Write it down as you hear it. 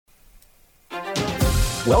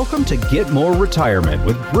Welcome to Get More Retirement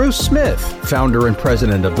with Bruce Smith, founder and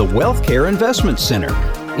president of the WealthCare Investment Center.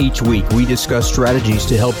 Each week, we discuss strategies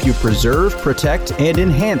to help you preserve, protect, and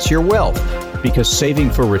enhance your wealth, because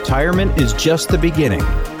saving for retirement is just the beginning.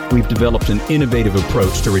 We've developed an innovative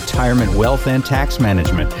approach to retirement wealth and tax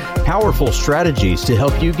management, powerful strategies to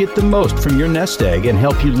help you get the most from your nest egg and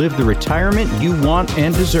help you live the retirement you want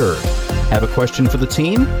and deserve. Have a question for the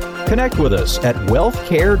team? Connect with us at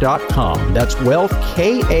wealthcare.com. That's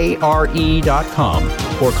wealthkare.com.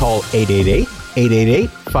 Or call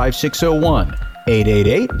 888-888-5601.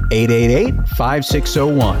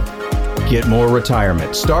 888-888-5601. Get More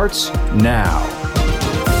Retirement starts now.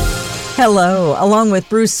 Hello. Along with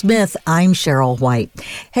Bruce Smith, I'm Cheryl White.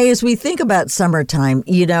 Hey, as we think about summertime,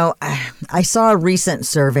 I saw a recent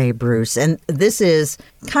survey, Bruce, and this is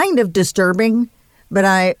kind of disturbing, but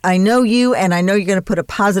I know you, and I know you're going to put a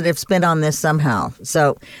positive spin on this somehow.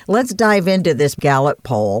 So let's dive into this Gallup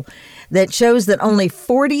poll that shows that only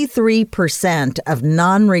 43% of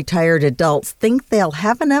non-retired adults think they'll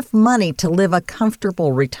have enough money to live a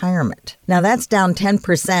comfortable retirement. Now, that's down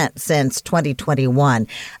 10% since 2021.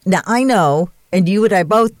 Now, I know, and you and I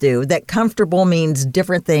both do, that comfortable means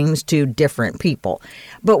different things to different people.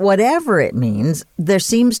 But whatever it means, there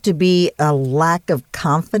seems to be a lack of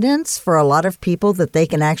confidence for a lot of people that they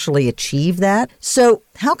can actually achieve that. So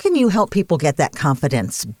how can you help people get that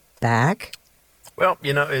confidence back? Well,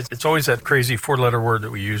 it's always that crazy four-letter word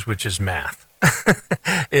that we use, which is math.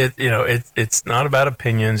 It's not about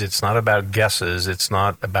opinions. It's not about guesses. It's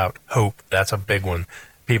not about hope. That's a big one.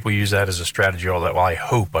 People use that as a strategy all that, well, I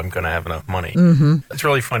hope I'm going to have enough money. Mm-hmm. It's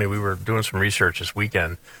really funny. We were doing some research this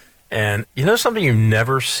weekend, and something you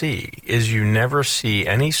never see is you never see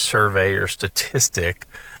any survey or statistic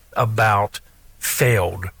about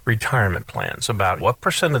failed retirement plans, about what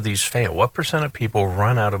percent of these fail, what percent of people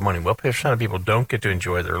run out of money, what percent of people don't get to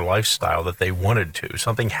enjoy their lifestyle that they wanted to.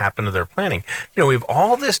 Something happened to their planning. We have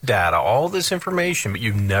all this data, all this information, but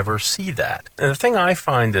you never see that. And the thing I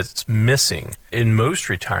find that's missing in most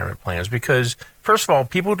retirement plans, because first of all,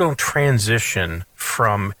 people don't transition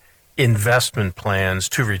from investment plans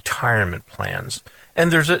to retirement plans. And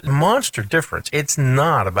there's a monster difference. It's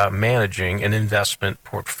not about managing an investment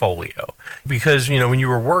portfolio. Because, when you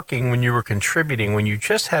were working, when you were contributing, when you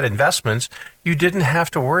just had investments, you didn't have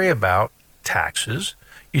to worry about taxes.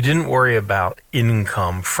 You didn't worry about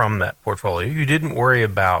income from that portfolio. You didn't worry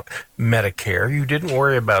about Medicare. You didn't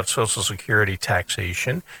worry about Social Security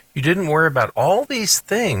taxation. You didn't worry about all these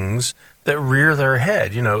things that rear their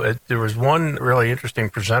head. There was one really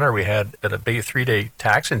interesting presenter we had at a big 3-day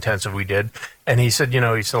tax intensive we did, and he said,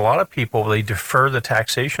 a lot of people, they defer the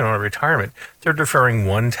taxation on a retirement. They're deferring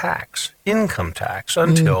one tax, income tax,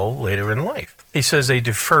 until later in life. He says they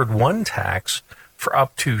deferred one tax for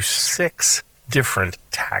up to 6 different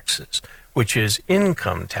taxes, which is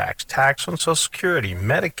income tax, tax on Social Security,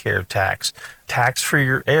 Medicare tax, tax for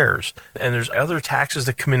your heirs, and there's other taxes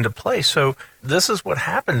that come into play. So this is what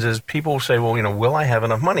happens is people say, well, will I have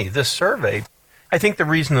enough money? This survey, I think the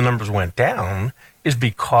reason the numbers went down is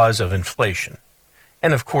because of inflation.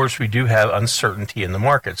 And of course, we do have uncertainty in the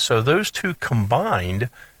market. So those two combined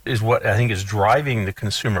is what I think is driving the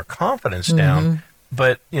consumer confidence down.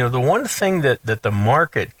 But, the one thing that the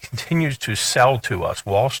market continues to sell to us,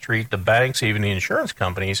 Wall Street, the banks, even the insurance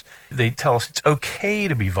companies, they tell us it's okay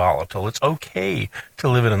to be volatile. It's okay to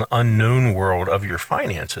live in an unknown world of your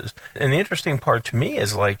finances. And the interesting part to me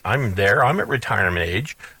is I'm there. I'm at retirement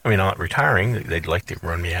age. I'm not retiring. They'd like to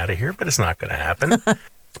run me out of here, but it's not going to happen.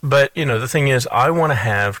 But, the thing is, I want to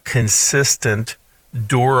have consistent,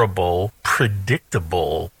 durable,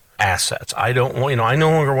 predictable assets. I don't want, I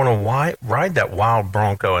no longer want to ride that wild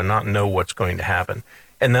bronco and not know what's going to happen.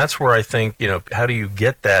 And that's where I think, how do you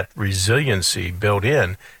get that resiliency built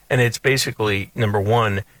in? And it's basically, number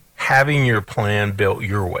one, having your plan built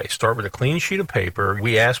your way. Start with a clean sheet of paper.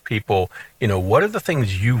 We ask people, what are the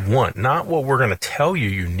things you want? Not what we're going to tell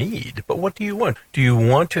you need, but what do you want? Do you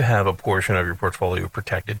want to have a portion of your portfolio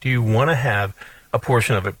protected? Do you want to have a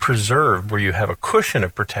portion of it preserved where you have a cushion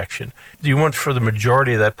of protection? Do you want, for the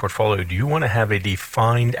majority of that portfolio, do you want to have a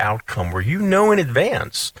defined outcome where in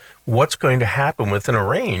advance what's going to happen within a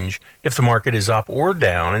range if the market is up or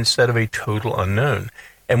down instead of a total unknown?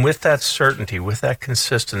 And with that certainty, with that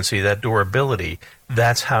consistency, that durability,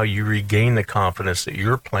 that's how you regain the confidence that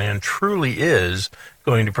your plan truly is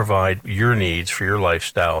going to provide your needs for your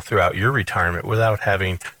lifestyle throughout your retirement without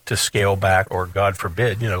having to scale back or, God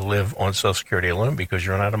forbid, live on Social Security alone because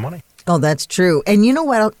you run out of money. Oh, that's true. And you know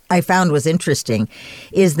what I found was interesting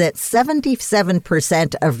is that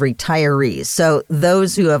 77% of retirees, so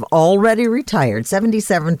those who have already retired,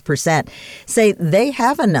 77% say they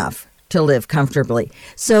have enough to live comfortably.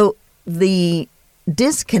 So the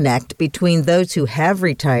disconnect between those who have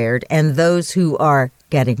retired and those who are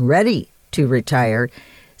getting ready to retire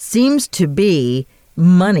seems to be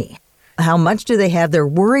money. How much do they have? They're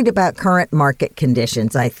worried about current market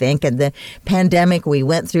conditions, I think. And the pandemic, we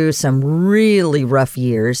went through some really rough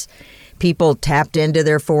years. People tapped into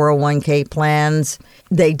their 401k plans.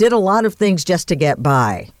 They did a lot of things just to get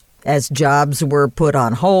by as jobs were put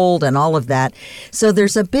on hold and all of that. So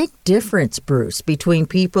there's a big difference, Bruce, between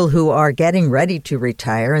people who are getting ready to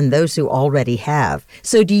retire and those who already have.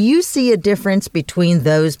 So do you see a difference between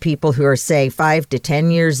those people who are, say, 5 to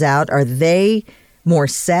 10 years out? Are they more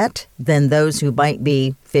set than those who might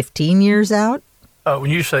be 15 years out?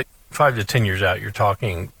 When you say 5 to 10 years out, you're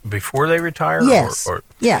talking before they retire? Yes.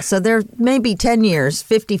 Yeah, so they're maybe 10 years,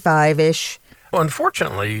 55-ish. Well,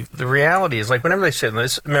 unfortunately, the reality is, like, whenever they say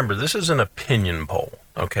this, remember, this is an opinion poll,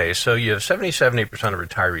 okay? So you have 70% of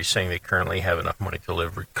retirees saying they currently have enough money to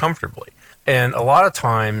live comfortably. And a lot of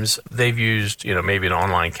times they've used, maybe an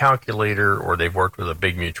online calculator, or they've worked with a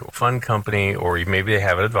big mutual fund company, or maybe they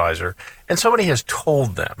have an advisor, and somebody has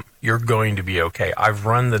told them, you're going to be okay. I've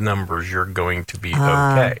run the numbers, you're going to be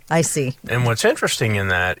okay. I see. And what's interesting in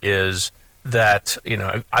that is that,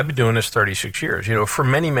 I've been doing this 36 years. For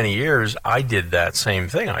many, many years, I did that same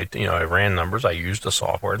thing. I ran numbers, I used the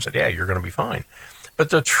software and said, yeah, you're going to be fine. But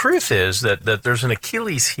the truth is that there's an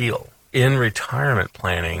Achilles heel in retirement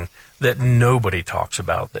planning that nobody talks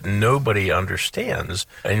about, that nobody understands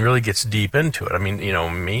and really gets deep into it. I mean,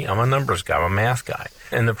 me, I'm a numbers guy, I'm a math guy.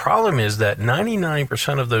 And the problem is that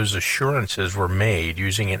 99% of those assurances were made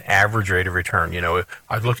using an average rate of return.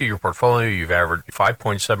 I've looked at your portfolio, you've averaged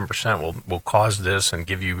 5.7% will cause this and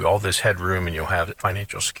give you all this headroom and you'll have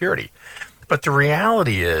financial security. But the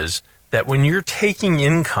reality is that when you're taking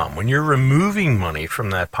income, when you're removing money from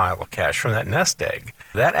that pile of cash, from that nest egg,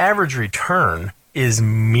 that average return is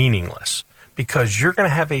meaningless, because you're going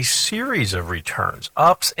to have a series of returns,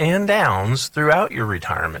 ups and downs, throughout your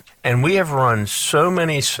retirement. And we have run so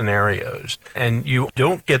many scenarios, and you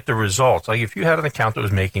don't get the results. Like if you had an account that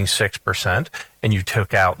was making 6% and you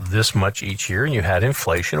took out this much each year and you had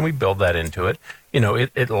inflation and we build that into it,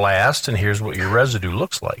 it lasts, and here's what your residue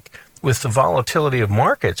looks like. With the volatility of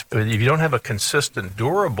markets, if you don't have a consistent,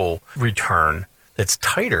 durable return that's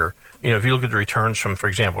tighter, if you look at the returns from, for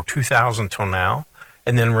example, 2000 till now,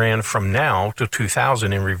 and then ran from now to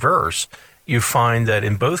 2000 in reverse, you find that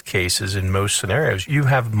in both cases, in most scenarios, you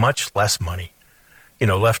have much less money,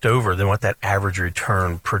 left over than what that average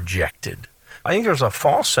return projected. I think there's a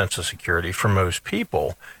false sense of security for most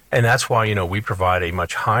people, and that's why, we provide a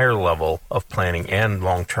much higher level of planning and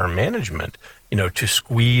long-term management, to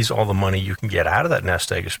squeeze all the money you can get out of that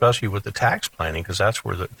nest egg, especially with the tax planning, because that's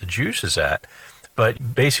where the juice is at.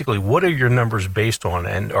 But basically, what are your numbers based on,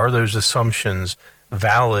 and are those assumptions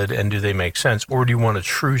valid, and do they make sense, or do you want a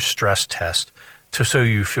true stress test so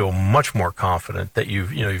you feel much more confident that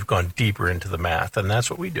you've gone deeper into the math? And that's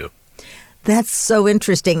what we do. That's so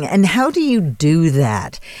interesting. And how do you do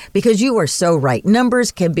that? Because you are so right.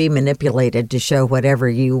 Numbers can be manipulated to show whatever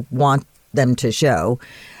you want them to show.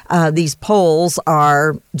 These polls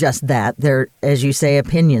are just that. They're, as you say,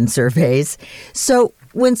 opinion surveys. So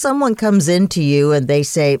when someone comes into you and they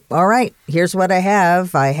say, all right, here's what I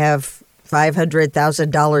have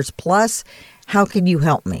 $500,000 plus. How can you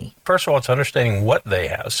help me? First of all, it's understanding what they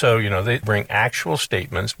have. So, they bring actual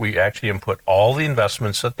statements. We actually input all the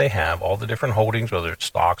investments that they have, all the different holdings, whether it's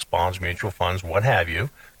stocks, bonds, mutual funds, what have you.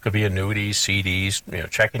 Could be annuities, CDs,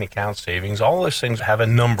 checking accounts, savings. All those things have a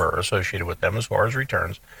number associated with them as far as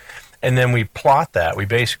returns. And then we plot that. We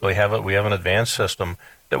basically have an advanced system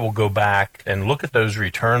that will go back and look at those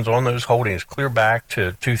returns on those holdings clear back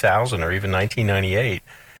to 2000 or even 1998.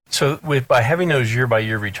 So by having those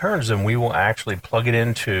year-by-year returns, then we will actually plug it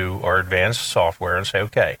into our advanced software and say,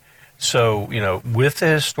 okay, so, with the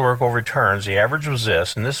historical returns, the average was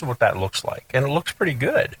this, and this is what that looks like. And it looks pretty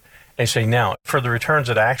good. And say, now, for the returns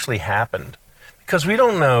that actually happened, because we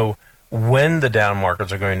don't know when the down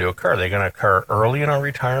markets are going to occur. Are they going to occur early in our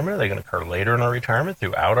retirement? Are they going to occur later in our retirement,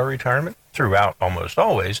 throughout our retirement? Throughout, almost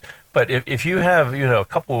always. But if you have, a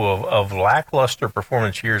couple of lackluster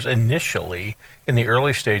performance years initially in the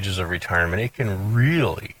early stages of retirement, it can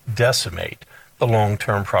really decimate the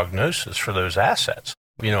long-term prognosis for those assets.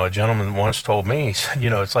 A gentleman once told me, he said,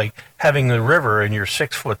 it's like having the river and you're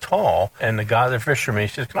 6 foot tall. And the guy, the fisherman, he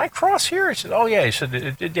says, can I cross here? He said, oh, yeah. He said,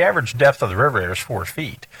 the average depth of the river there is 4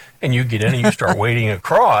 feet. And you get in and you start wading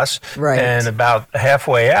across. Right. And about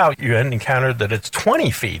halfway out, you encountered that it's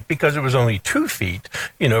 20 feet because it was only 2 feet,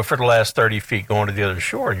 for the last 30 feet going to the other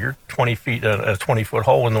shore. You're 20 feet, a 20-foot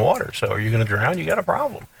hole in the water. So are you going to drown? You got a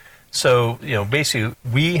problem. So, basically,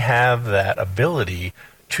 we have that ability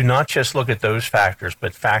to not just look at those factors,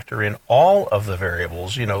 but factor in all of the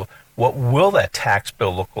variables. What will that tax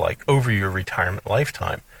bill look like over your retirement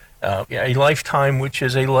lifetime? A lifetime which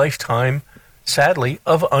is a lifetime, sadly,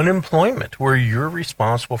 of unemployment, where you're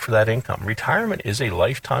responsible for that income. Retirement is a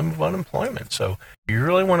lifetime of unemployment. So you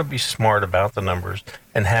really want to be smart about the numbers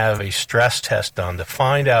and have a stress test done to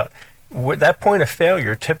find out what that point of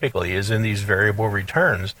failure typically is in these variable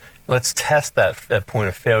returns. Let's test that point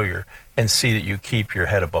of failure and see that you keep your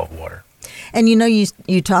head above water. And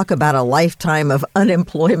you talk about a lifetime of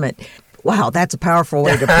unemployment. Wow, that's a powerful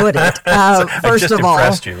way to put it. First of all,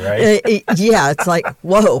 impressed you, right? Yeah, it's like,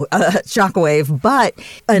 whoa, shockwave. But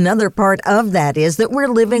another part of that is that we're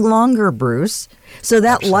living longer, Bruce. So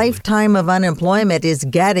that Absolutely. Lifetime of unemployment is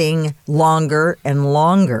getting longer and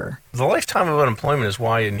longer. The lifetime of unemployment is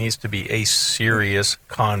why it needs to be a serious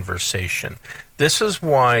conversation. This is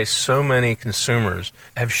why so many consumers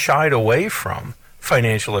have shied away from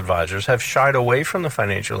financial advisors, have shied away from the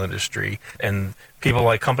financial industry, and people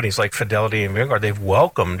like companies like Fidelity and Vanguard, they've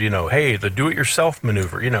welcomed, hey, the do-it-yourself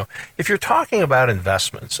maneuver. If you're talking about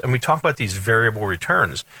investments and we talk about these variable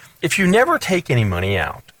returns, if you never take any money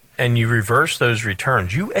out and you reverse those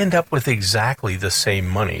returns, you end up with exactly the same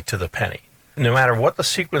money to the penny. No matter what the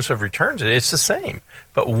sequence of returns is, it's the same.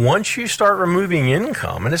 But once you start removing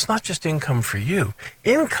income, and it's not just income for you,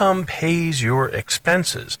 income pays your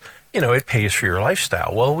expenses. It pays for your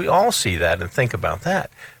lifestyle. Well, we all see that and think about that.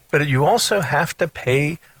 But you also have to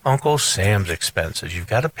pay Uncle Sam's expenses. You've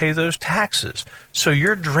got to pay those taxes. So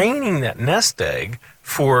you're draining that nest egg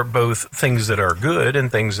for both things that are good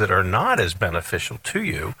and things that are not as beneficial to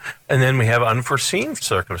you. And then we have unforeseen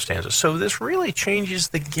circumstances. So this really changes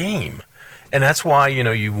the game. And that's why,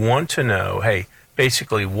 you want to know, hey,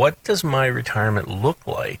 basically, what does my retirement look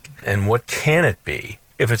like and what can it be?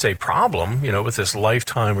 If it's a problem, with this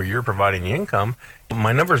lifetime where you're providing the income,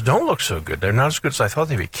 my numbers don't look so good. They're not as good as I thought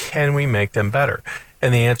they'd be. Can we make them better?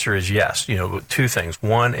 And the answer is yes. Two things.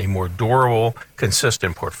 One, a more durable,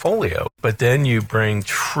 consistent portfolio, but then you bring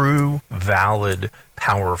true, valid,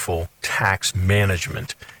 powerful tax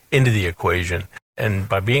management into the equation. And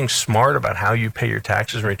by being smart about how you pay your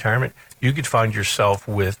taxes in retirement, you could find yourself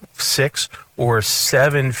with 6 or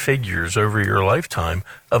 7 figures over your lifetime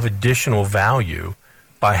of additional value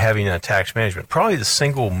by having that tax management. Probably the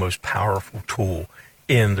single most powerful tool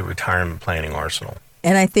in the retirement planning arsenal.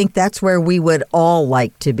 And I think that's where we would all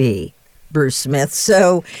like to be, Bruce Smith.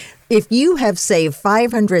 So if you have saved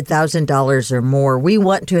 $500,000 or more, we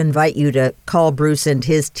want to invite you to call Bruce and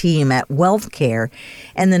his team at WealthCare.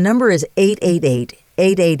 And the number is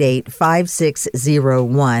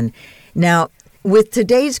 888-888-5601. Now, with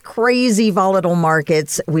today's crazy volatile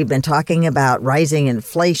markets, we've been talking about rising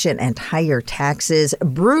inflation and higher taxes.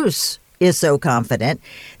 Bruce is so confident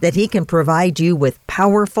that he can provide you with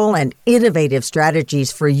powerful and innovative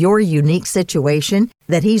strategies for your unique situation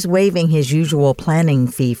that he's waiving his usual planning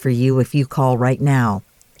fee for you if you call right now.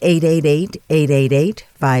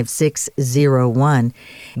 888-888-5601.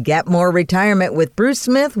 Get More Retirement with Bruce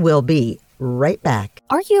Smith will be right back.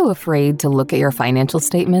 Are you afraid to look at your financial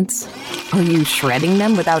statements? Are you shredding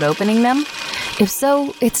them without opening them? If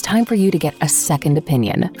so, it's time for you to get a second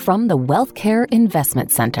opinion from the WealthCare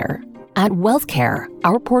Investment Center. At WealthCare,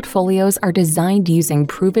 our portfolios are designed using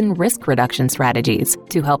proven risk reduction strategies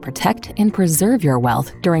to help protect and preserve your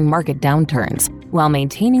wealth during market downturns, while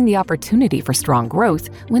maintaining the opportunity for strong growth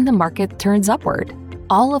when the market turns upward.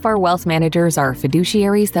 All of our wealth managers are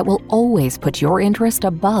fiduciaries that will always put your interest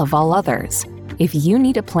above all others. If you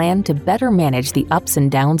need a plan to better manage the ups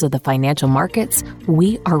and downs of the financial markets,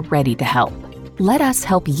 we are ready to help. Let us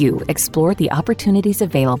help you explore the opportunities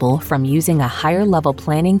available from using a higher level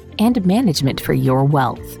planning and management for your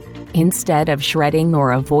wealth. Instead of shredding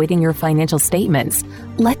or avoiding your financial statements,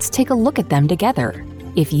 let's take a look at them together.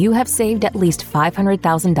 If you have saved at least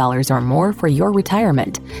 $500,000 or more for your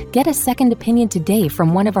retirement, get a second opinion today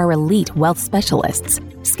from one of our elite wealth specialists.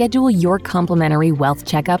 Schedule your complimentary wealth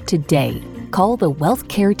checkup today. Call the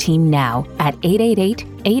WealthCare team now at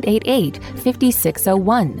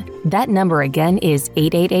 888-888-5601. That number again is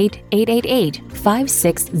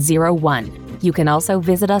 888-888-5601. You can also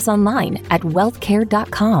visit us online at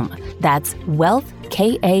wealthcare.com. That's wealth,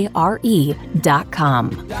 KARE.com.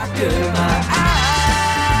 Doctor, my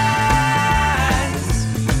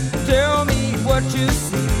eyes, tell me what you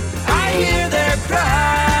see. I hear their cries.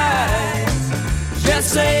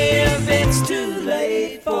 Just say if it's too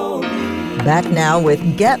late for me. Back now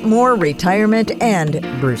with Get More Retirement and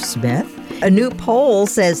Bruce Smith. A new poll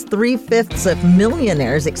says 3/5 of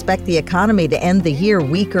millionaires expect the economy to end the year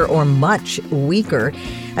weaker or much weaker.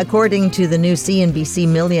 According to the new CNBC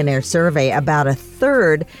Millionaire Survey, about a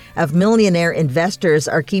third of millionaire investors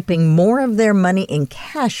are keeping more of their money in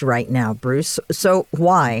cash right now, Bruce. So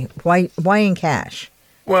why? Why in cash?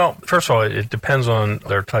 Well, first of all, it depends on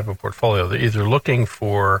their type of portfolio. They're either looking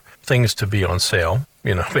for things to be on sale,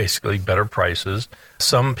 basically better prices.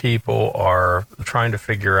 Some people are trying to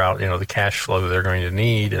figure out, the cash flow they're going to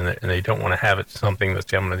need, and they don't want to have it something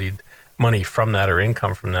that's, I'm going to need money from that or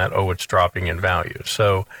income from that. Oh, it's dropping in value.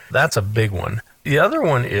 So that's a big one. The other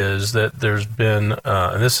one is that there's been,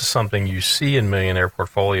 and this is something you see in millionaire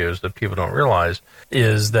portfolios that people don't realize,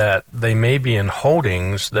 is that they may be in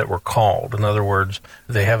holdings that were called. In other words,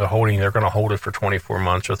 they have a holding, they're going to hold it for 24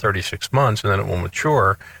 months or 36 months, and then it will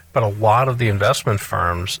mature. But a lot of the investment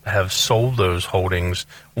firms have sold those holdings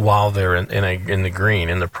while they're in the green,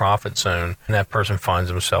 in the profit zone, and that person finds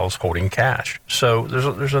themselves holding cash. So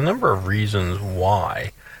there's a number of reasons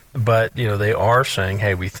why. But, they are saying,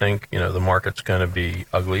 hey, we think, the market's going to be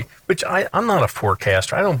ugly, which I'm not a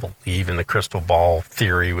forecaster. I don't believe in the crystal ball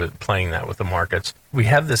theory with playing that with the markets. We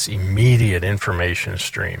have this immediate information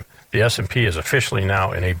stream. The S&P is officially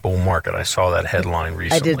now in a bull market. I saw that headline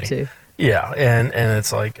recently. I did too. Yeah, and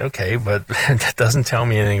it's like, okay, but that doesn't tell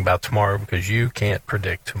me anything about tomorrow because you can't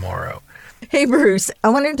predict tomorrow. Hey, Bruce, I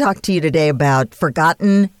wanted to talk to you today about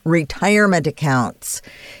forgotten retirement accounts.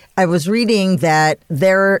 I was reading that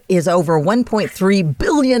there is over $1.3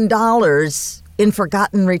 billion in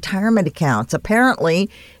forgotten retirement accounts. Apparently,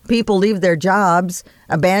 people leave their jobs,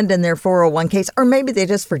 abandon their 401ks, or maybe they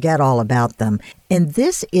just forget all about them. And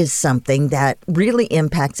this is something that really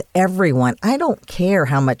impacts everyone. I don't care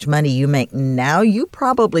how much money you make now. You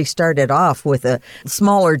probably started off with a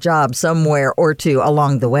smaller job somewhere or two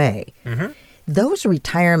along the way. Mm-hmm. Those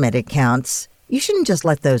retirement accounts, you shouldn't just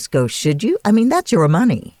let those go, should you? I mean, that's your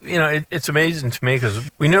money. It's amazing to me because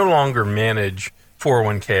we no longer manage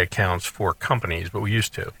 401k accounts for companies, but we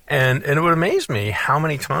used to. And it would amaze me how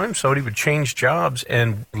many times somebody would change jobs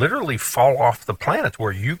and literally fall off the planet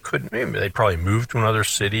where you couldn't, they probably moved to another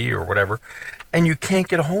city or whatever, and you can't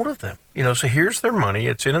get a hold of them. So here's their money,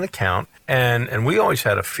 it's in an account, and we always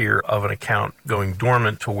had a fear of an account going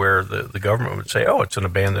dormant to where the government would say, oh, it's an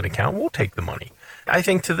abandoned account, we'll take the money. I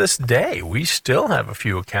think to this day, we still have a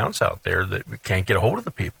few accounts out there that we can't get a hold of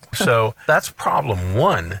the people. So that's problem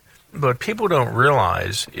one. But people don't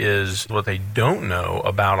realize is what they don't know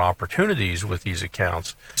about opportunities with these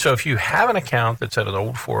accounts. So if you have an account that's at an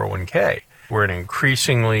old 401k, we're in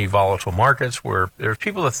increasingly volatile markets where there's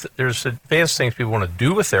people there's advanced things people want to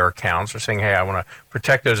do with their accounts. They're saying, hey, I want to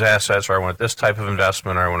protect those assets, or I want this type of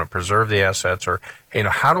investment, or I want to preserve the assets, or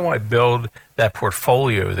how do I build that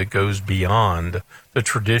portfolio that goes beyond the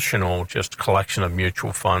traditional just collection of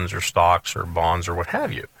mutual funds or stocks or bonds or what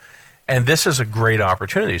have you. And this is a great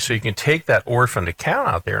opportunity. So you can take that orphaned account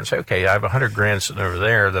out there and say, okay, I have $100,000 sitting over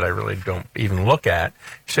there that I really don't even look at.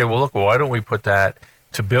 You say, well, why don't we put that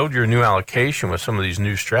to build your new allocation with some of these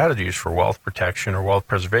new strategies for wealth protection or wealth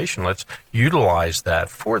preservation? Let's utilize that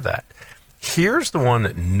for that. Here's the one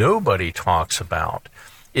that nobody talks about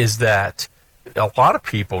is that a lot of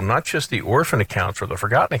people, not just the orphan accounts or the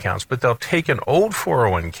forgotten accounts, but they'll take an old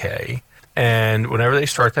 401k, and whenever they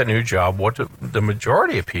start that new job, the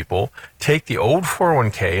majority of people take the old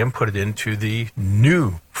 401k and put it into the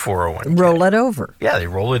new 401k. Roll it over. Yeah, they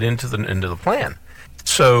roll it into the plan.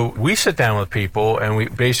 So we sit down with people and we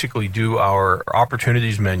basically do our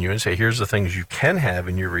opportunities menu and say, here's the things you can have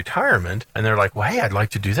in your retirement. And they're like, well, hey, I'd like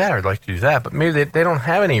to do that. I'd like to do that. But maybe they don't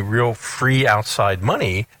have any real free outside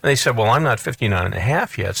money. And they said, well, I'm not 59 and a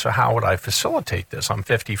half yet. So how would I facilitate this? I'm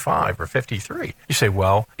 55 or 53. You say,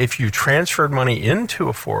 well, if you transferred money into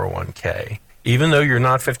a 401k, even though you're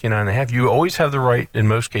not 59 and a half, you always have the right, in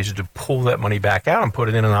most cases, to pull that money back out and put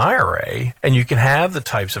it in an IRA. And you can have the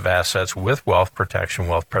types of assets with wealth protection,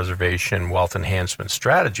 wealth preservation, wealth enhancement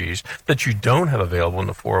strategies that you don't have available in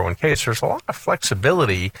the 401k. So there's a lot of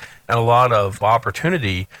flexibility and a lot of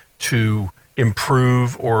opportunity to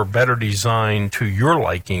improve or better design to your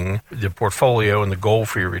liking the portfolio and the goal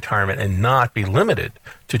for your retirement and not be limited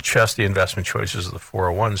to just the investment choices of the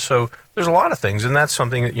 401. So there's a lot of things, and that's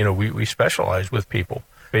something that we specialize with people.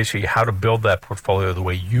 Basically, how to build that portfolio the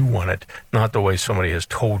way you want it, not the way somebody has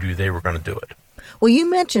told you they were going to do it. Well, you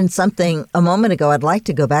mentioned something a moment ago I'd like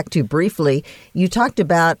to go back to briefly. You talked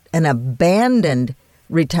about an abandoned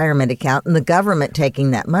retirement account and the government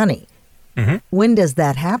taking that money. Mm-hmm. When does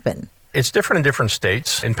that happen? It's different in different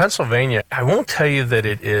states. In Pennsylvania, I won't tell you that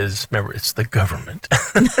it is, remember, it's the government.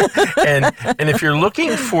 and if you're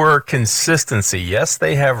looking for consistency, yes,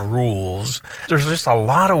 they have rules. There's just a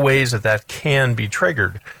lot of ways that can be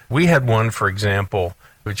triggered. We had one, for example,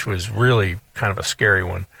 which was really kind of a scary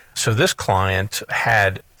one. So this client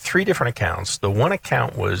had 3 different accounts. The one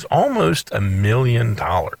account was almost $1 million.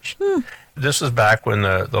 This is back when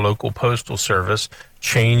the local postal service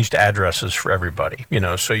changed addresses for everybody.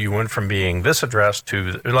 So you went from being this address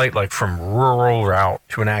to like from rural route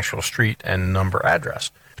to an actual street and number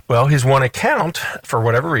address. Well, his one account, for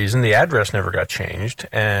whatever reason, the address never got changed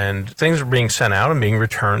and things were being sent out and being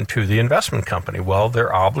returned to the investment company. Well,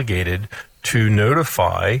 they're obligated to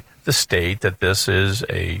notify the state that this is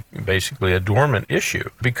basically a dormant issue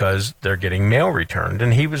because they're getting mail returned.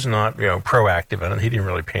 And he was not, proactive in it. He didn't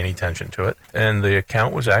really pay any attention to it. And the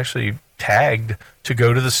account was actually tagged to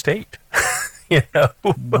go to the state.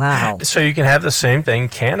 Wow. So you can have the same thing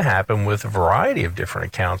can happen with a variety of different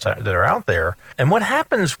accounts that are out there. And what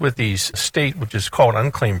happens with these state, which is called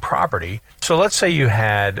unclaimed property. So let's say you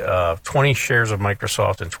had 20 shares of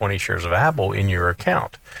Microsoft and 20 shares of Apple in your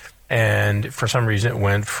account. And for some reason, it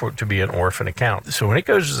went to be an orphan account. So when it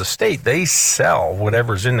goes to the state, they sell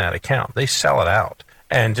whatever's in that account. They sell it out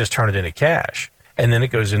and just turn it into cash. And then it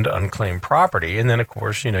goes into unclaimed property. And then, of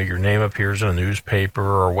course, your name appears in a newspaper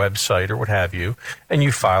or a website or what have you. And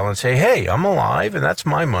you file and say, hey, I'm alive and that's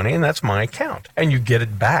my money and that's my account. And you get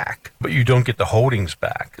it back, but you don't get the holdings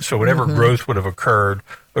back. So whatever growth would have occurred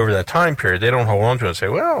over that time period, they don't hold on to it and say,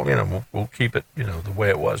 well, we'll keep it, the way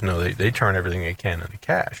it was. No, they turn everything they can into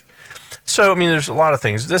cash. So, there's a lot of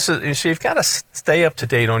things. You've got to stay up to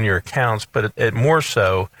date on your accounts, but it more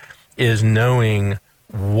so is knowing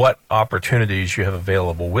what opportunities you have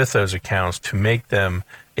available with those accounts to make them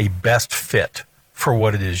a best fit for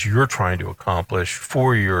what it is you're trying to accomplish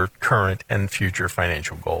for your current and future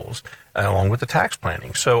financial goals, along with the tax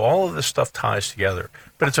planning. So all of this stuff ties together.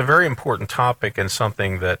 But it's a very important topic and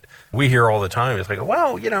something that we hear all the time. It's like,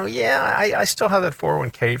 well, I still have that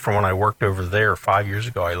 401k from when I worked over there 5 years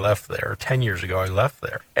ago. I left there. 10 years ago, I left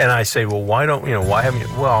there. And I say, well, why haven't you?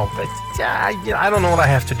 Well, I don't know what I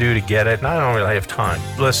have to do to get it, and I don't really have time.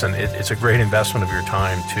 Listen, it's a great investment of your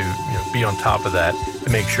time to be on top of that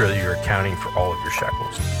to make sure that you're accounting for all of your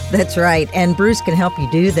shekels. That's right. And Bruce can help you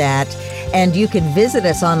do that. And you can visit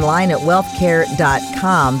us online at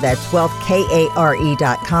wealthcare.com. That's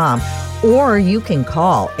wealthkare.com. Or you can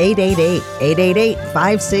call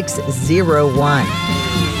 888-888-5601.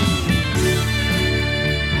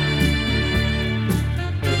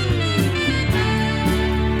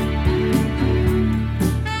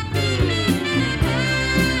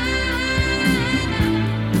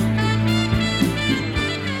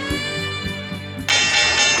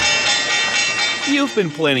 You've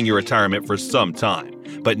been planning your retirement for some time,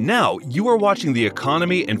 but now you are watching the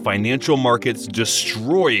economy and financial markets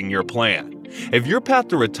destroying your plan. If your path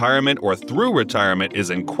to retirement or through retirement is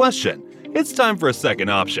in question, it's time for a second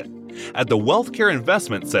option. At the WealthCare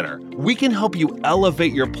Investment Center, we can help you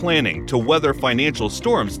elevate your planning to weather financial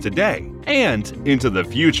storms today and into the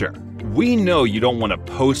future. We know you don't want to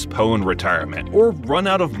postpone retirement or run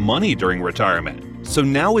out of money during retirement. So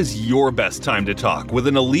now is your best time to talk with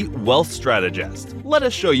an elite wealth strategist. Let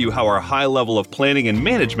us show you how our high level of planning and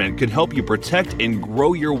management can help you protect and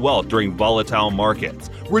grow your wealth during volatile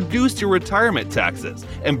markets, reduce your retirement taxes,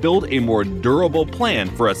 and build a more durable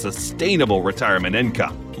plan for a sustainable retirement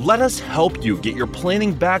income. Let us help you get your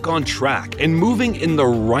planning back on track and moving in the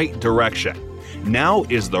right direction. Now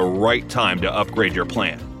is the right time to upgrade your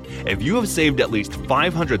plan. If you have saved at least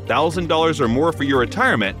 $500,000 or more for your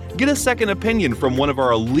retirement, get a second opinion from one of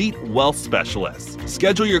our elite wealth specialists.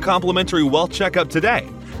 Schedule your complimentary wealth checkup today.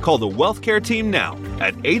 Call the WealthCare team now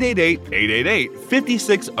at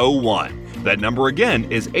 888-888-5601. That number again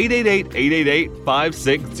is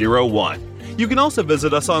 888-888-5601. You can also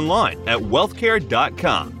visit us online at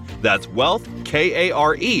wealthcare.com. That's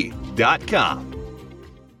wealthkare.com.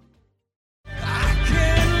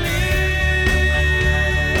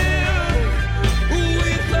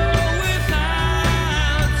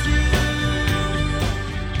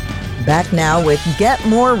 Back now with Get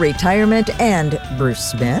More Retirement and Bruce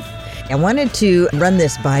Smith. I wanted to run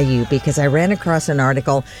this by you because I ran across an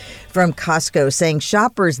article from Costco saying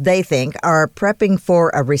shoppers, they think, are prepping for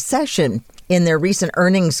a recession In their recent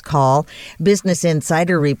earnings call, Business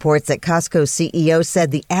Insider reports that Costco's CEO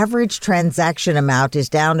said the average transaction amount is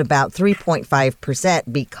down about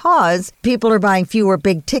 3.5% because people are buying fewer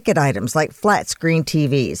big-ticket items like flat-screen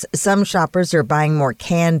TVs. Some shoppers are buying more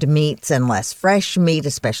canned meats and less fresh meat,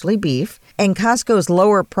 especially beef. And Costco's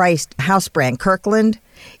lower-priced house brand, Kirkland,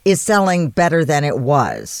 is selling better than it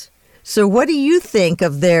was. So what do you think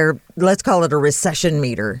of their, let's call it a recession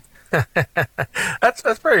meter? That's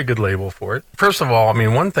a very good label for it. First of all, I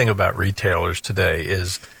mean, one thing about retailers today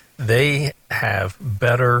is they have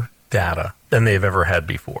better data than they've ever had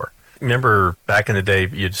before. Remember back in the day,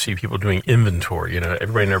 you'd see people doing inventory.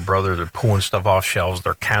 Everybody and their brother, they're pulling stuff off shelves,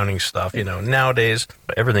 they're counting stuff. Nowadays,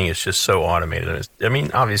 everything is just so automated. I mean,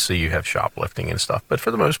 obviously you have shoplifting and stuff, but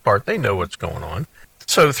for the most part, they know what's going on.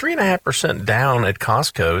 So 3.5% down at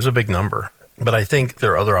Costco is a big number. But I think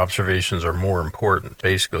their other observations are more important.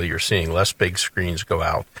 Basically, you're seeing less big screens go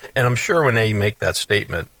out. And I'm sure when they make that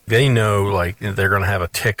statement, they know like they're going to have a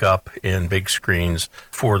tick up in big screens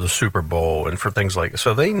for the Super Bowl and for things like that.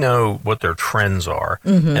 So they know what their trends are.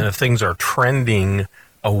 Mm-hmm. And if things are trending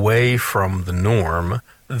away from the norm,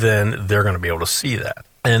 then they're going to be able to see that.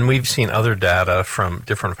 And we've seen other data from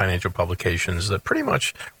different financial publications that pretty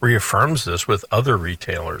much reaffirms this with other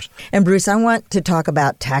retailers. And Bruce, I want to talk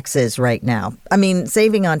about taxes right now. I mean,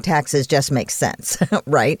 saving on taxes just makes sense,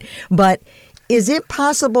 right? But is it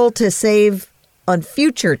possible to save on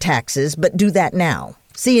future taxes, but do that now?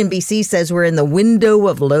 CNBC says we're in the window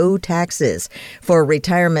of low taxes for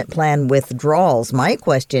retirement plan withdrawals. My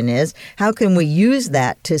question is, how can we use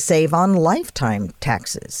that to save on lifetime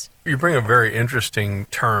taxes? You bring a very interesting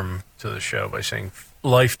term to the show by saying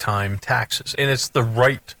lifetime taxes. And it's the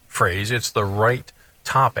right phrase. It's the right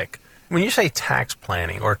topic. When you say tax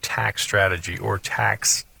planning or tax strategy or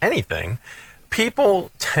tax anything,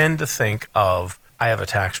 people tend to think of, I have a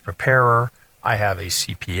tax preparer, I have a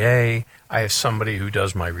CPA, I have somebody who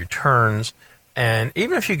does my returns. And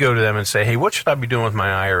even if you go to them and say, hey, what should I be doing with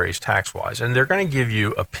my IRAs tax-wise? And they're going to give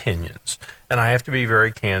you opinions. And I have to be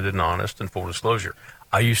very candid and honest and full disclosure.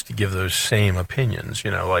 I used to give those same opinions,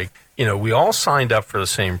 we all signed up for the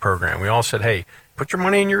same program. We all said, hey, put your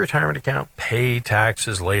money in your retirement account, pay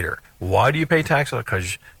taxes later. Why do you pay taxes?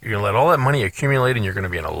 Because you're going to let all that money accumulate and you're going to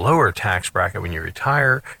be in a lower tax bracket when you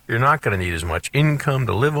retire. You're not going to need as much income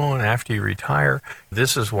to live on after you retire.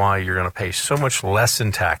 This is why you're going to pay so much less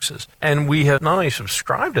in taxes. And we have not only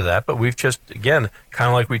subscribed to that, but we've just, again, kind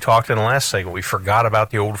of like we talked in the last segment, we forgot about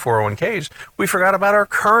the old 401ks. We forgot about our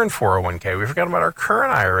current 401k. We forgot about our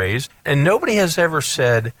current IRAs. And nobody has ever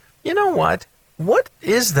said, you know what? What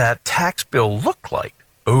is that tax bill look like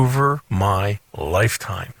over my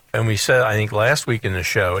lifetime? And we said, I think last week in the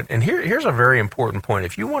show, and here's a very important point.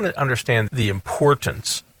 If you want to understand the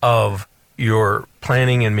importance of your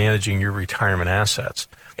planning and managing your retirement assets,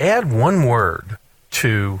 add one word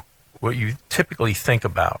to what you typically think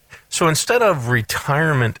about. So instead of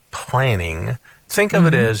retirement planning, think of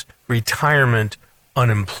it as retirement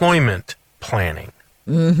unemployment planning.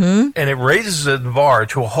 Mm-hmm. And it raises the bar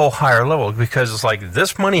to a whole higher level because it's like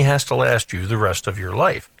this money has to last you the rest of your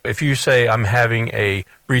life. If you say I'm having a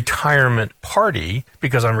retirement party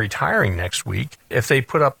because I'm retiring next week, if they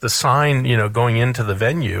put up the sign, going into the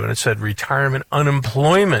venue and it said retirement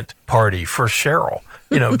unemployment party for Cheryl,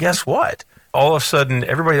 guess what? All of a sudden,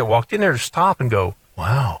 everybody that walked in there to stop and go,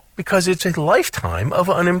 wow, because it's a lifetime of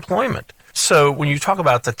unemployment. So when you talk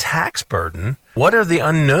about the tax burden, what are the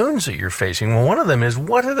unknowns that you're facing? Well, one of them is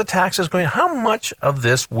what are the taxes going? How much of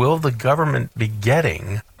this will the government be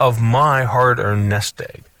getting of my hard-earned nest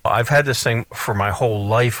egg? I've had this thing for my whole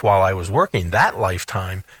life while I was working, that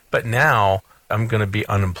lifetime, but now I'm going to be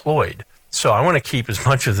unemployed. So I want to keep as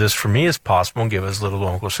much of this for me as possible and give as little to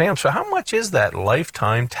Uncle Sam. So how much is that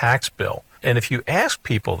lifetime tax bill? And if you ask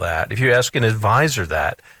people that, if you ask an advisor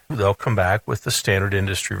that, they'll come back with the standard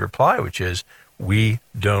industry reply, which is, we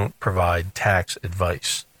don't provide tax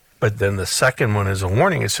advice. But then the second one is a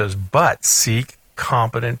warning. It says, but seek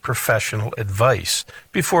competent professional advice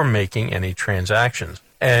before making any transactions.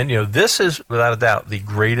 And, this is without a doubt the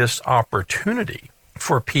greatest opportunity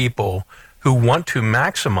for people who want to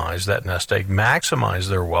maximize that nest egg, maximize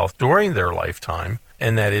their wealth during their lifetime.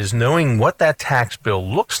 And that is knowing what that tax bill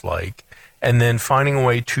looks like and then finding a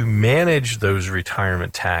way to manage those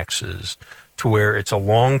retirement taxes to where it's a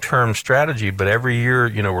long-term strategy, but every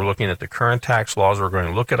year, we're looking at the current tax laws, we're going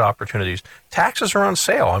to look at opportunities. Taxes are on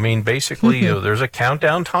sale. I mean, basically, there's a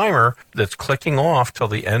countdown timer that's clicking off till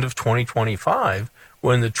the end of 2025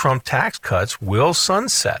 when the Trump tax cuts will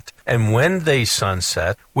sunset. And when they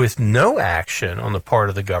sunset, with no action on the part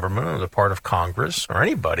of the government or the part of Congress or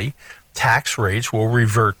anybody, tax rates will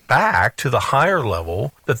revert back to the higher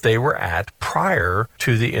level that they were at prior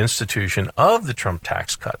to the institution of the Trump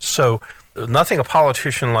tax cuts. So nothing a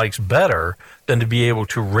politician likes better than to be able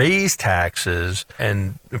to raise taxes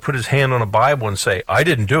and put his hand on a Bible and say, I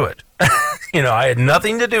didn't do it. I had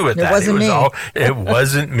nothing to do with that. It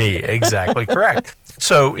wasn't me. Exactly correct.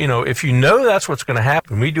 So, if you know that's what's going to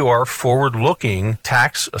happen, we do our forward-looking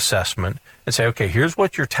tax assessment and say, okay, here's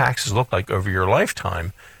what your taxes look like over your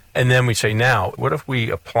lifetime. And then we say, now, what if we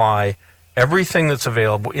apply everything that's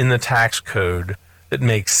available in the tax code that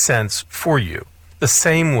makes sense for you? The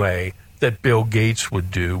same way that Bill Gates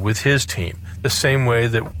would do with his team, the same way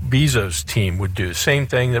that Bezos' team would do, same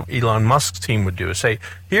thing that Elon Musk's team would do, is say,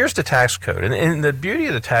 here's the tax code. And the beauty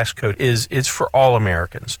of the tax code is it's for all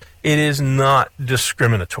Americans. It is not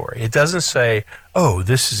discriminatory. It doesn't say, oh,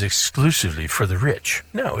 this is exclusively for the rich.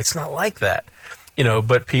 No, it's not like that.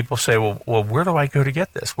 But people say, well, where do I go to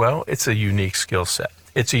get this? Well, it's a unique skill set.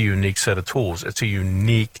 It's a unique set of tools. It's a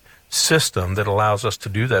unique system that allows us to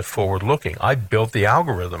do that forward looking. I built the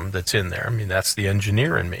algorithm that's in there. I mean, that's the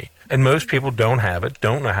engineer in me. And most people don't have it,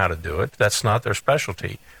 don't know how to do it. That's not their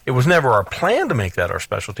specialty. It was never our plan to make that our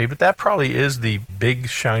specialty, but that probably is the big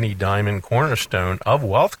shiny diamond cornerstone of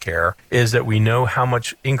WealthCare, is that we know how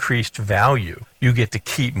much increased value. You get to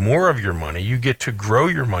keep more of your money. You get to grow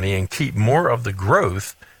your money and keep more of the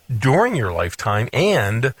growth during your lifetime,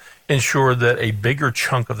 and ensure that a bigger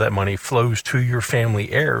chunk of that money flows to your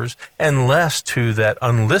family heirs and less to that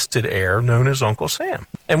unlisted heir known as Uncle Sam.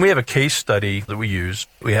 And we have a case study that we use.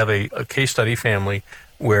 We have a case study family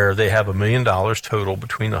where they have $1 million total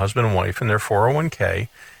between the husband and wife in their 401k.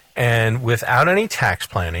 And without any tax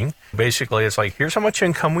planning, basically it's like, here's how much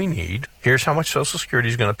income we need. Here's how much Social Security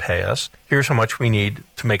is going to pay us. Here's how much we need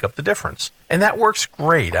to make up the difference. And that works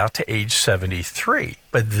great out to age 73.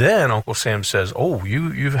 But then Uncle Sam says, oh,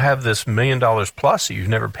 you have this $1 million plus that you've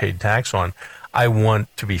never paid tax on. I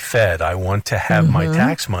want to be fed. I want to have my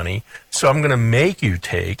tax money. So I'm going to make you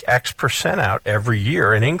take X percent out every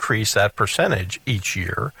year and increase that percentage each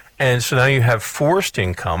year. And so now you have forced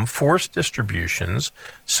income, forced distributions.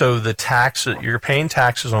 So the tax that you're paying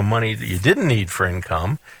taxes on money that you didn't need for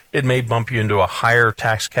income, it may bump you into a higher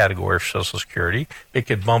tax category for Social Security. It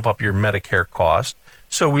could bump up your Medicare cost.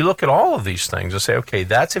 So we look at all of these things and say, okay,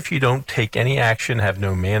 that's if you don't take any action, have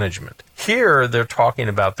no management. Here, they're talking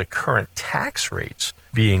about the current tax rates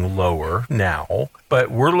being lower now,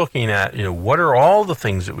 but we're looking at, what are all the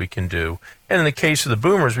things that we can do? And in the case of the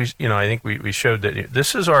boomers, I think we showed that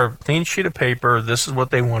this is our clean sheet of paper. This is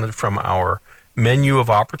what they wanted from our menu of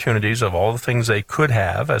opportunities of all the things they could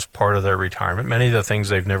have as part of their retirement, many of the things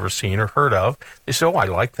they've never seen or heard of. They say, oh, I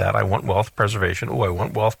like that. I want wealth preservation. Oh, I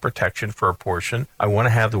want wealth protection for a portion. I want to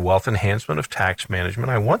have the wealth enhancement of tax management.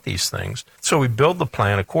 I want these things. So we build the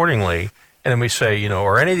plan accordingly, and then we say,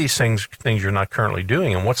 are any of these things you're not currently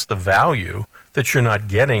doing, and what's the value that you're not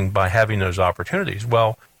getting by having those opportunities?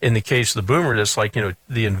 Well, in the case of the boomer, it's like,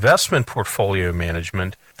 the investment portfolio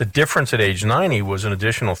management, the difference at age 90 was an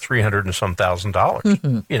additional $300 and some thousand dollars,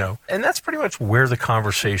 and that's pretty much where the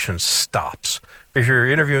conversation stops. If you're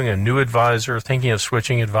interviewing a new advisor, thinking of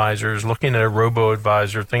switching advisors, looking at a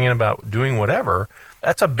robo-advisor, thinking about doing whatever,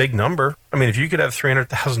 that's a big number. I mean, if you could have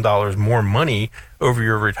 $300,000 more money over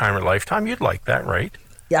your retirement lifetime, you'd like that, right?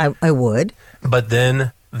 Yeah, I would. But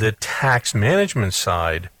then the tax management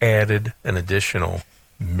side added an additional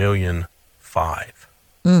 $1.5 million.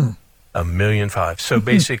 $1.5 million. So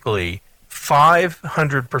basically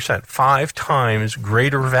 500%, 5 times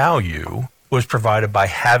greater value was provided by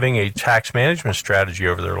having a tax management strategy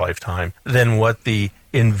over their lifetime than what the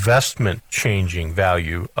investment changing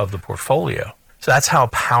value of the portfolio. So that's how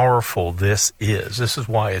powerful this is. This is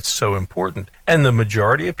why it's so important. And the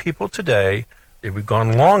majority of people today, we've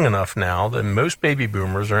gone long enough now that most baby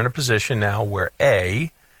boomers are in a position now where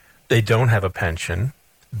A, they don't have a pension.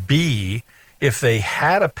 B, if they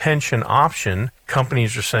had a pension option,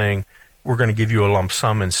 companies are saying, we're going to give you a lump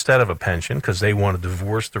sum instead of a pension because they want to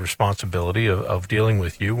divorce the responsibility of dealing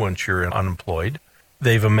with you once you're unemployed.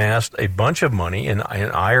 They've amassed a bunch of money in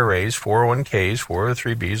IRAs, 401ks,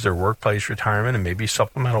 403bs, their workplace retirement, and maybe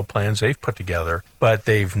supplemental plans they've put together, but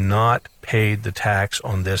they've not paid the tax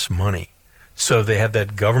on this money. So they have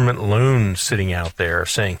that government loan sitting out there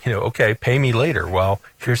saying, okay, pay me later. Well,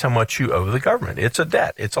 here's how much you owe the government. It's a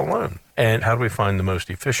debt. It's a loan. And how do we find the most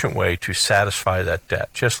efficient way to satisfy that debt?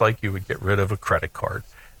 Just like you would get rid of a credit card.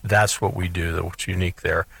 That's what we do. That's unique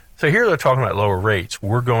there. So here they're talking about lower rates.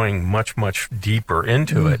 We're going much, much deeper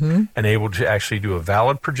into it and able to actually do a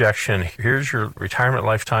valid projection. Here's your retirement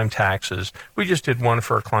lifetime taxes. We just did one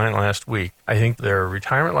for a client last week. I think their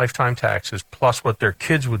retirement lifetime taxes plus what their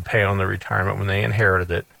kids would pay on their retirement when they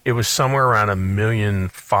inherited it, it was somewhere around $1.5 million,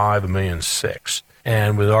 $1.6 million.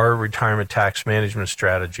 And with our retirement tax management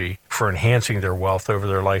strategy for enhancing their wealth over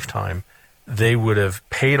their lifetime, they would have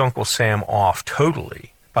paid Uncle Sam off totally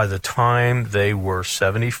by the time they were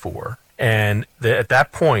 74. And at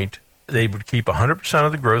that point, they would keep 100%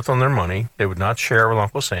 of the growth on their money. They would not share with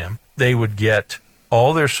Uncle Sam. They would get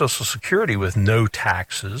all their Social Security with no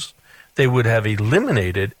taxes. They would have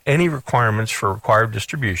eliminated any requirements for required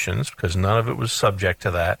distributions because none of it was subject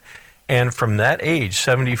to that. And from that age,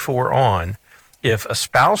 74 on, if a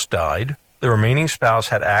spouse died, the remaining spouse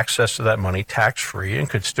had access to that money tax-free and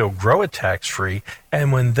could still grow it tax-free.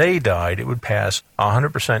 And when they died, it would pass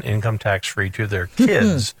 100% income tax-free to their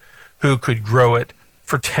kids who could grow it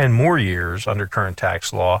for 10 more years under current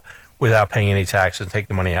tax law without paying any taxes and take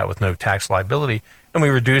the money out with no tax liability. And we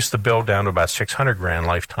reduced the bill down to about $600,000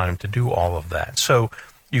 lifetime to do all of that. So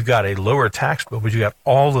you got a lower tax bill, but you got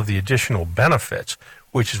all of the additional benefits,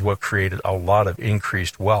 which is what created a lot of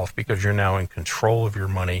increased wealth because you're now in control of your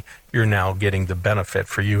money. You're now getting the benefit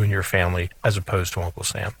for you and your family as opposed to Uncle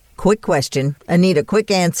Sam. Quick question. I need a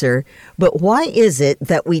quick answer. But why is it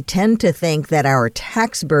that we tend to think that our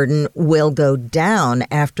tax burden will go down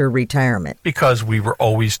after retirement? Because we were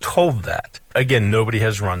always told that. Again, nobody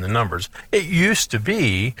has run the numbers. It used to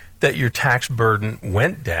be that your tax burden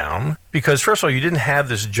went down because, first of all, you didn't have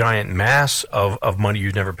this giant mass of money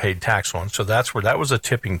you'd never paid tax on. So that's where that was a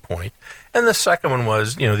tipping point. And the second one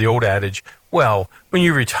was, the old adage, well, when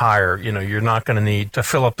you retire, you're not going to need to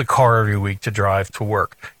fill up the car every week to drive to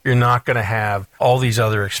work. You're not going to have all these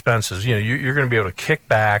other expenses. You're going to be able to kick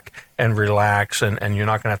back and relax, and you're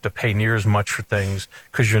not going to have to pay near as much for things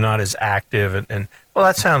because you're not as active. And well,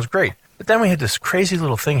 that sounds great. But then we had this crazy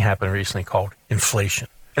little thing happen recently called inflation.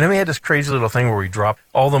 And then we had this crazy little thing where we dropped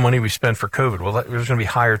all the money we spent for COVID. Well, there's going to be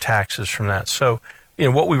higher taxes from that. So,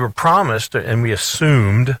 what we were promised, and we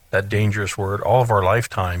assumed, that dangerous word, all of our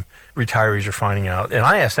lifetime, retirees are finding out. And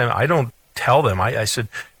I asked them, I don't tell them. I said,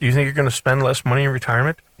 do you think you're going to spend less money in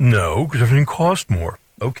retirement? No, because everything costs more.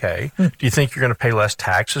 Okay. Do you think you're going to pay less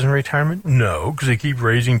taxes in retirement? No, because they keep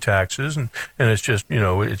raising taxes, and it's just,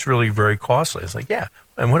 it's really very costly. It's like, yeah.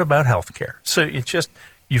 And what about health care? So it's just,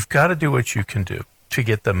 you've got to do what you can do to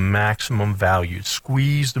get the maximum value,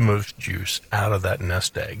 squeeze the most juice out of that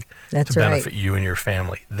nest egg to benefit you and your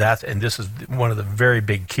family. And this is one of the very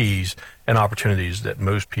big keys and opportunities that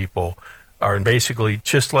most people are in. Basically,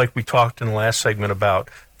 just like we talked in the last segment about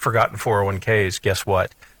forgotten 401ks, guess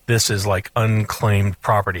what? This is like unclaimed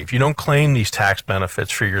property. If you don't claim these tax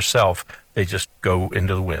benefits for yourself, they just go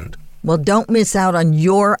into the wind. Well, don't miss out on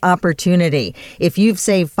your opportunity. If you've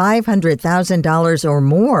saved $500,000 or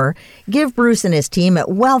more, give Bruce and his team at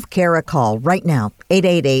WealthCare a call right now,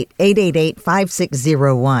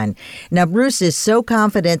 888-888-5601. Now, Bruce is so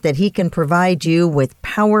confident that he can provide you with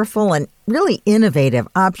powerful and really innovative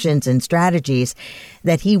options and strategies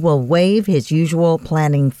that he will waive his usual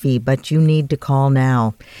planning fee, but you need to call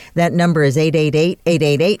now. That number is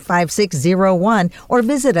 888-888-5601, or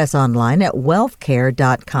visit us online at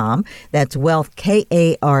wealthcare.com. That's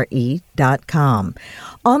wealthkare.com.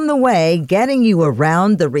 On the way, getting you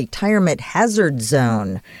around the retirement hazard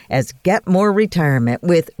zone as Get More Retirement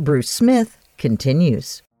with Bruce Smith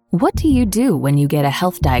continues. What do you do when you get a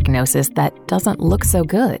health diagnosis that doesn't look so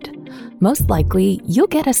good? Most likely, you'll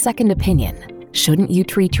get a second opinion. Shouldn't you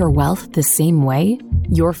treat your wealth the same way?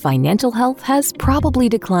 Your financial health has probably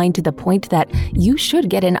declined to the point that you should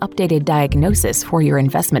get an updated diagnosis for your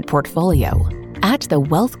investment portfolio. At the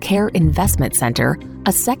WealthCare Investment Center,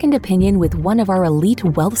 a second opinion with one of our elite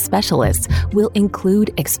wealth specialists will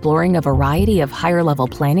include exploring a variety of higher-level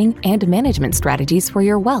planning and management strategies for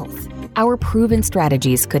your wealth. Our proven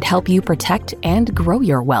strategies could help you protect and grow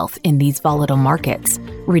your wealth in these volatile markets,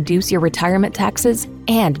 reduce your retirement taxes,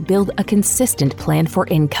 and build a consistent plan for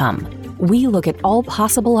income. We look at all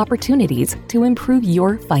possible opportunities to improve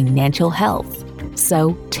your financial health.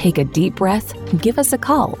 So take a deep breath, give us a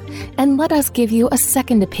call, and let us give you a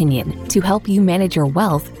second opinion to help you manage your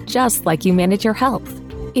wealth just like you manage your health.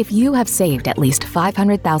 If you have saved at least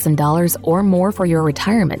 $500,000 or more for your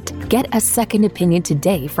retirement, get a second opinion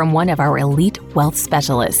today from one of our elite wealth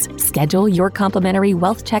specialists. Schedule your complimentary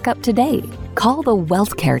wealth checkup today. Call the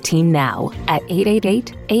WealthCare team now at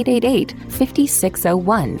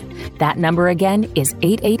 888-888-5601. That number again is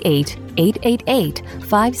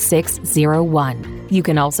 888-888-5601. You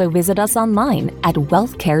can also visit us online at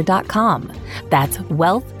wealthcare.com. That's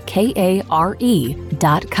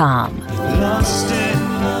wealthkare.com. Lost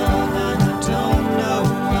in love and I don't know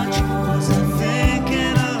much. Wasn't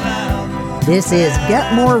thinking aloud. This is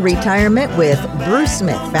Get More Retirement with Bruce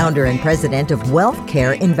Smith, founder and president of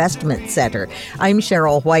WealthCare Investment Center. I'm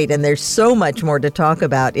Cheryl White, and there's so much more to talk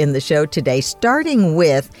about in the show today, starting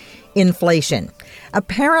with inflation.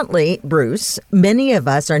 Apparently, Bruce, many of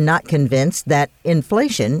us are not convinced that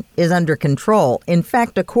inflation is under control. In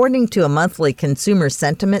fact, according to a monthly consumer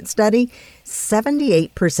sentiment study,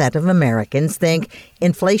 78% of Americans think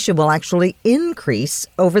inflation will actually increase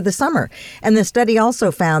over the summer. And the study also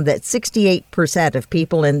found that 68% of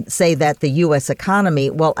people say that the U.S. economy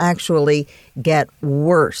will actually get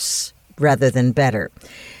worse rather than better.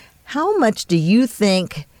 How much do you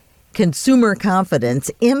think consumer confidence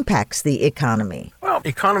impacts the economy? Well,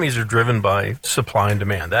 economies are driven by supply and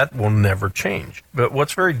demand. That will never change. But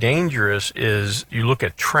what's very dangerous is you look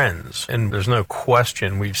at trends, and there's no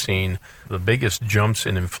question we've seen the biggest jumps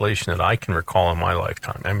in inflation that I can recall in my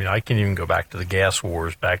lifetime. I mean, I can even go back to the gas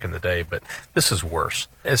wars back in the day, but this is worse.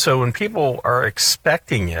 And so when people are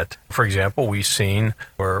expecting it, for example, we've seen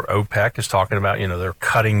where OPEC is talking about, they're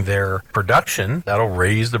cutting their production. That'll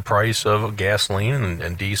raise the price of gasoline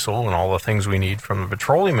and diesel and all the things we need from the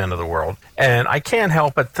petroleum end of the world. And I can't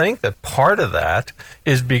help but think that part of that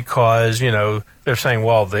is because, they're saying,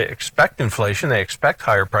 well, they expect inflation, they expect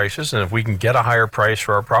higher prices, and if we can get a higher price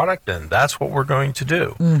for our product, then that's what we're going to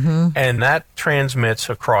do. Mm-hmm. And that transmits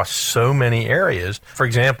across so many areas. For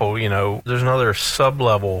example, there's another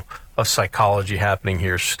sub-level of psychology happening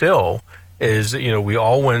here still, is that, we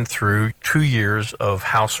all went through 2 years of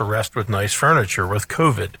house arrest with nice furniture with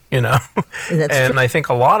COVID, and I think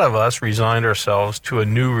a lot of us resigned ourselves to a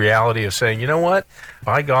new reality of saying, you know what,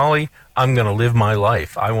 by golly, I'm going to live my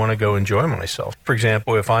life. I want to go enjoy myself. For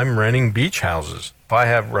example, if I'm renting beach houses, if I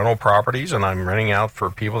have rental properties and I'm renting out for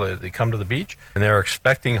people that they come to the beach and they're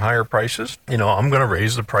expecting higher prices, I'm going to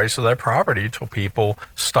raise the price of that property till people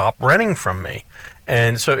stop renting from me.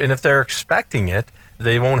 And if they're expecting it,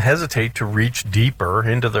 they won't hesitate to reach deeper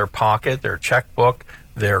into their pocket, their checkbook,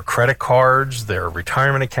 their credit cards, their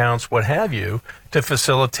retirement accounts, what have you, to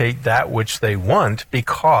facilitate that which they want,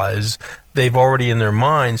 because they've already in their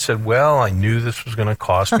mind said, well, I knew this was going to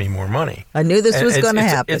cost me more money. I knew this was going to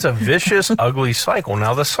happen. It's a vicious, ugly cycle.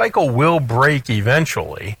 Now, the cycle will break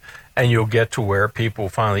eventually, and you'll get to where people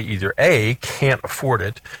finally either A, can't afford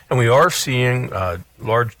it, and we are seeing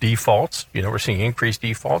large defaults. We're seeing increased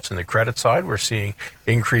defaults in the credit side. We're seeing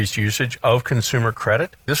increased usage of consumer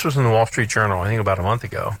credit. This was in the Wall Street Journal, I think about a month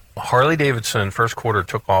ago. Harley-Davidson first quarter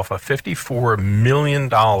took off a $54 million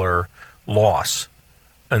loss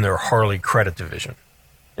in their Harley credit division.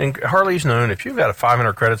 And Harley's known, if you've got a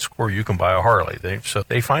 500 credit score, you can buy a Harley. So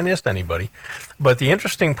they financed anybody. But the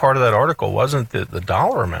interesting part of that article wasn't the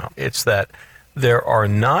dollar amount. It's that there are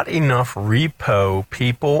not enough repo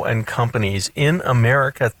people and companies in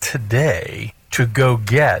America today to go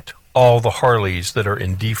get all the Harleys that are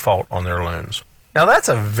in default on their loans. Now, that's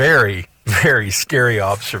a very, very scary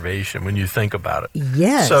observation when you think about it.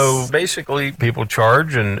 Yes. So basically, people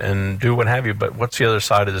charge and do what have you, but what's the other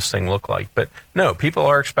side of this thing look like? But no, people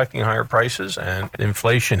are expecting higher prices, and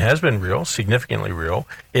inflation has been real, significantly real.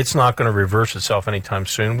 It's not going to reverse itself anytime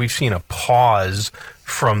soon. We've seen a pause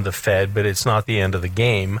from the Fed, but it's not the end of the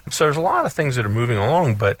game. So there's a lot of things that are moving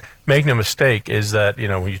along, but make no mistake is that,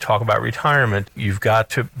 when you talk about retirement, you've got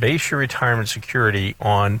to base your retirement security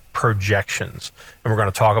on projections. And we're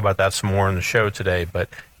going to talk about that some more in the show today. But,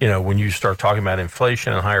 when you start talking about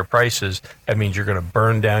inflation and higher prices, that means you're going to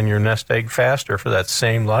burn down your nest egg faster for that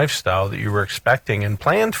same lifestyle that you were expecting and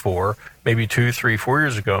planned for maybe 2, 3, 4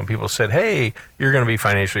 years ago. And people said, hey, you're going to be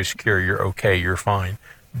financially secure. You're okay. You're fine.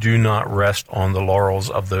 Do not rest on the laurels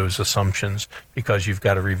of those assumptions, because you've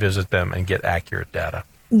got to revisit them and get accurate data.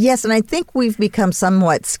 Yes, and I think we've become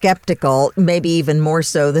somewhat skeptical, maybe even more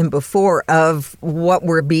so than before, of what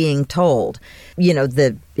we're being told.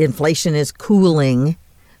 The inflation is cooling,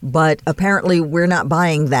 but apparently we're not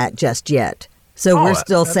buying that just yet. So we're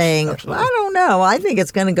still saying, absolutely. I don't know, I think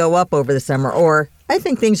it's going to go up over the summer, or I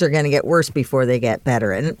think things are going to get worse before they get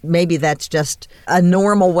better. And maybe that's just a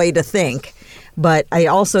normal way to think. But I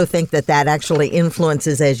also think that actually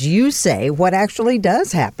influences, as you say, what actually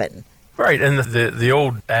does happen. Right. And the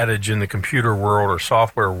old adage in the computer world or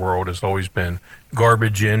software world has always been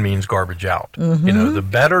garbage in means garbage out. Mm-hmm. The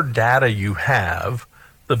better data you have,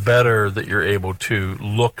 the better that you're able to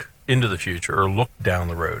look into the future or look down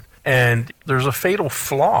the road. And there's a fatal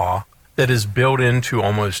flaw that is built into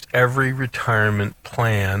almost every retirement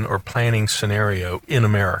plan or planning scenario in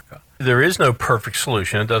America. There is no perfect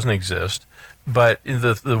solution. It doesn't exist. But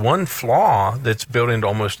the one flaw that's built into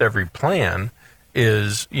almost every plan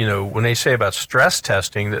is, when they say about stress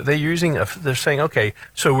testing, that they're saying, okay,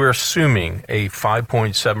 so we're assuming a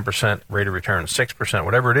 5.7% rate of return, 6%,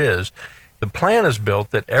 whatever it is. The plan is built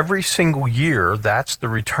that every single year, that's the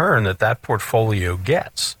return that portfolio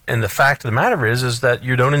gets. And the fact of the matter is that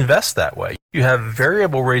you don't invest that way. You have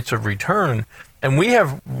variable rates of return. And we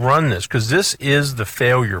have run this because this is the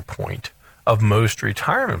failure point of most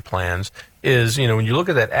retirement plans is, when you look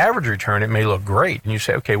at that average return, it may look great. And you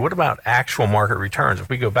say, okay, what about actual market returns? If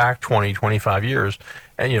we go back 20, 25 years,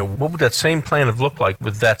 and, what would that same plan have looked like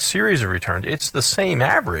with that series of returns? It's the same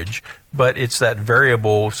average, but it's that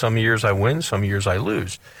variable. Some years I win, some years I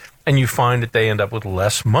lose. And you find that they end up with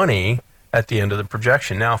less money at the end of the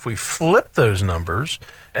projection. Now, if we flip those numbers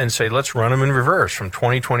and say, let's run them in reverse from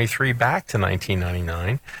 2023 back to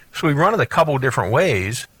 1999. So we run it a couple of different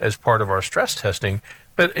ways as part of our stress testing,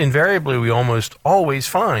 but invariably we almost always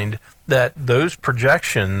find that those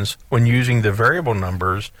projections, when using the variable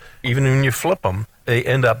numbers, even when you flip them, they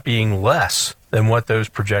end up being less than what those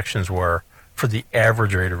projections were for the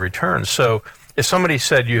average rate of return. So if somebody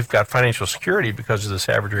said you've got financial security because of this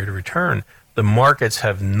average rate of return, the markets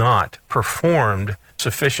have not performed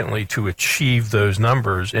sufficiently to achieve those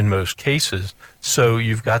numbers in most cases. So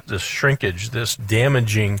you've got this shrinkage, this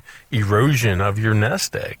damaging erosion of your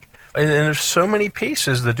nest egg. And there's so many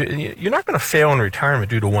pieces that you're not going to fail in retirement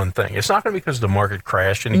due to one thing. It's not going to be because the market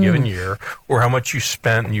crashed in a given year or how much you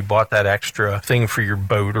spent and you bought that extra thing for your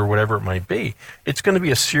boat or whatever it might be. It's going to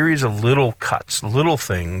be a series of little cuts, little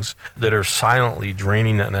things that are silently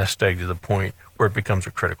draining that nest egg to the point where it becomes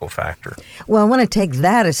a critical factor. Well, I want to take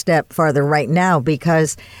that a step farther right now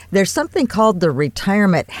because there's something called the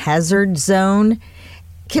retirement hazard zone.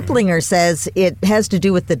 Kiplinger says it has to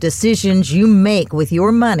do with the decisions you make with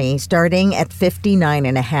your money starting at 59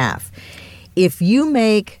 and a half. If you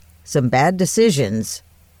make some bad decisions,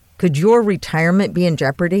 could your retirement be in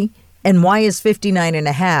jeopardy? And why is 59 and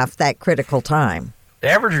a half that critical time? The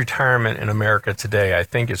average retirement in America today, I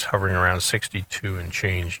think, is hovering around 62 and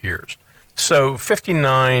change years. So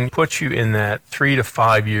 59 puts you in that 3 to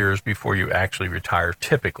 5 years before you actually retire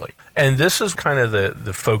typically. And this is kind of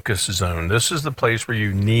the focus zone. This is the place where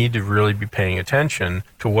you need to really be paying attention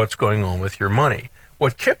to what's going on with your money.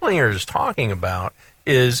 What Kiplinger is talking about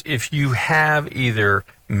is if you have either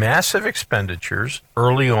massive expenditures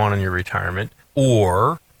early on in your retirement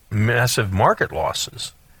or massive market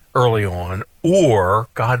losses early on, or,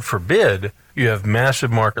 God forbid, you have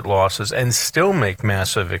massive market losses and still make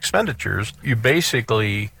massive expenditures, you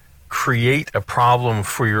basically create a problem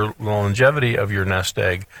for your longevity of your nest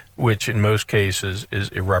egg, which in most cases is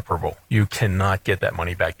irreparable. You cannot get that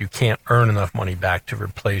money back. You can't earn enough money back to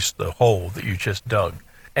replace the hole that you just dug.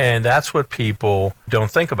 And that's what people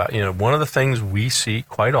don't think about. One of the things we see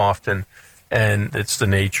quite often, and it's the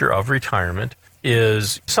nature of retirement,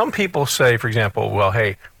 is some people say, for example, well,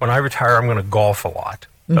 hey, when I retire, I'm going to golf a lot.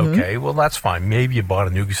 Okay, well, that's fine. Maybe you bought a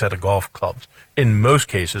new set of golf clubs. In most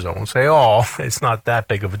cases, I won't say all, it's not that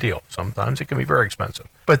big of a deal. Sometimes it can be very expensive.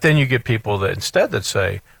 But then you get people that instead that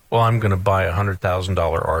say, well, I'm going to buy a $100,000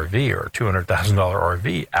 RV or a $200,000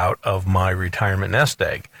 RV out of my retirement nest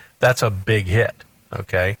egg. That's a big hit,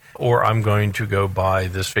 okay? Or I'm going to go buy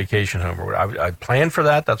this vacation home. Or I planned for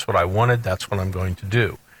that. That's what I wanted. That's what I'm going to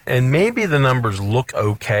do. And maybe the numbers look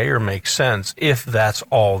okay or make sense if that's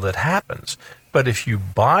all that happens. But if you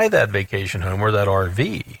buy that vacation home or that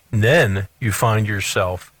RV, then you find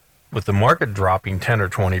yourself with the market dropping 10 or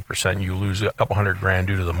 20%, you lose a couple $100,000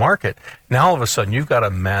 due to the market. Now all of a sudden you've got a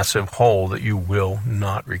massive hole that you will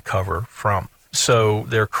not recover from. So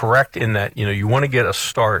they're correct in that, you want to get a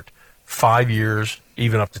start 5 years,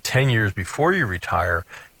 even up to 10 years before you retire.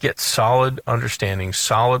 Get solid understanding,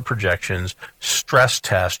 solid projections, stress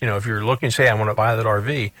test. If you're looking, say, I want to buy that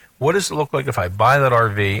RV, what does it look like if I buy that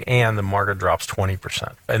RV and the market drops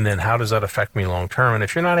 20%? And then how does that affect me long term? And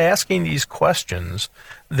if you're not asking these questions,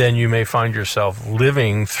 then you may find yourself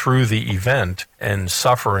living through the event and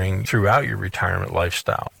suffering throughout your retirement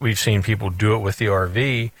lifestyle. We've seen people do it with the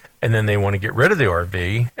RV, and then they want to get rid of the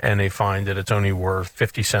RV, and they find that it's only worth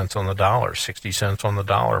 50 cents on the dollar, 60 cents on the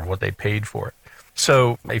dollar of what they paid for it.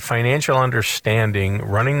 So a financial understanding,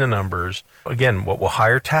 running the numbers, again, what will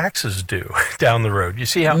higher taxes do down the road? You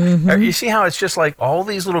see how it's just like all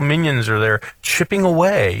these little minions are there chipping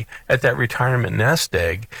away at that retirement nest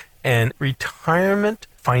egg. And retirement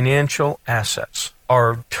financial assets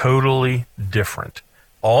are totally different.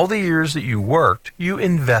 All the years that you worked, you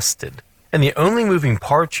invested. And the only moving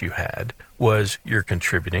parts you had was you're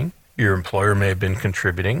contributing. Your employer may have been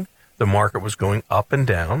contributing. The market was going up and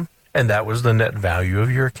down. and that was the net value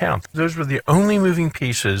of your account. Those were the only moving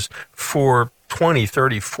pieces for 20,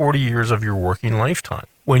 30, 40 years of your working lifetime.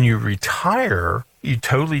 When you retire, you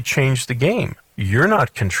totally change the game. You're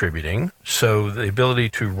not contributing, so the ability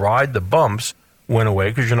to ride the bumps went away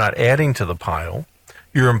because you're not adding to the pile.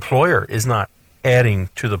 Your employer is not adding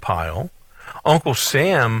to the pile. Uncle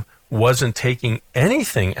Sam wasn't taking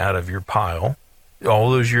anything out of your pile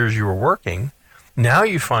all those years you were working. Now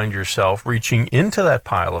you find yourself reaching into that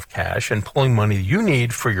pile of cash and pulling money you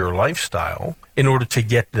need for your lifestyle. In order to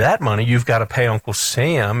get that money, you've got to pay Uncle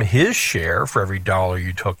Sam his share for every dollar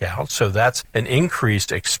you took out. So that's an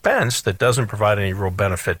increased expense that doesn't provide any real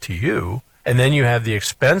benefit to you. And then you have the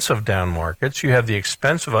expense of down markets, you have the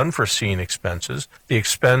expense of unforeseen expenses, the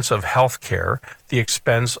expense of health care, the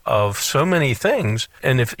expense of so many things.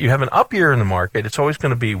 And if you have an up year in the market, it's always going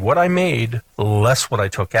to be what I made less what I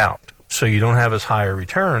took out. So you don't have as high a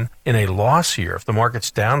return. In a loss year, if the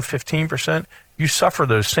market's down 15%, you suffer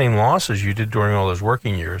those same losses you did during all those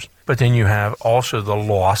working years, but then you have also the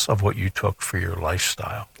loss of what you took for your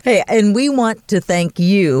lifestyle. Hey, and we want to thank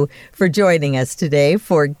you for joining us today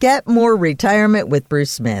for Get More Retirement with Bruce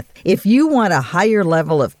Smith. If you want a higher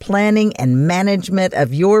level of planning and management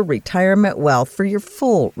of your retirement wealth for your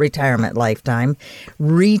full retirement lifetime,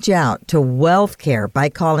 reach out to WealthCare by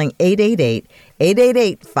calling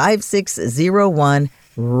 888-888-5601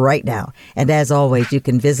 right now. And as always, you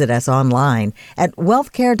can visit us online at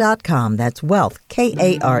wealthcare.com. That's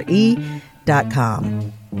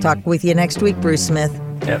wealthkare.com. Talk with you next week, Bruce Smith.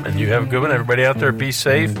 Yep, and you have a good one. Everybody out there, be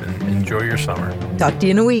safe and enjoy your summer. Talk to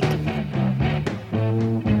you in a week.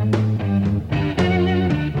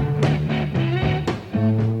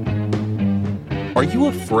 Are you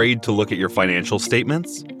afraid to look at your financial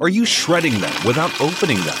statements? Are you shredding them without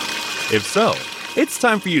opening them? If so, it's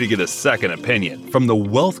time for you to get a second opinion from the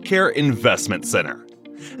WealthCare Investment Center.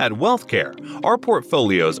 At WealthCare, our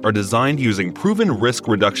portfolios are designed using proven risk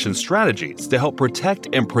reduction strategies to help protect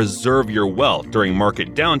and preserve your wealth during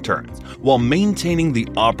market downturns while maintaining the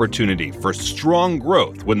opportunity for strong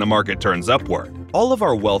growth when the market turns upward. All of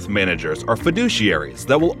our wealth managers are fiduciaries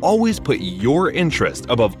that will always put your interest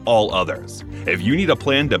above all others. If you need a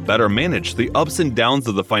plan to better manage the ups and downs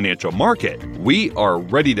of the financial market, we are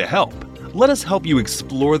ready to help. Let us help you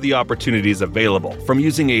explore the opportunities available from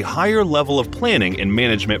using a higher level of planning and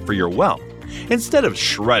management for your wealth. Instead of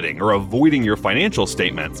shredding or avoiding your financial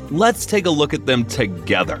statements, let's take a look at them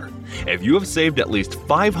together. If you have saved at least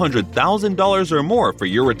 $500,000 or more for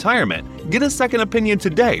your retirement, get a second opinion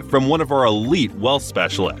today from one of our elite wealth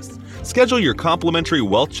specialists. Schedule your complimentary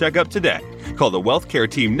wealth checkup today. Call the WealthCare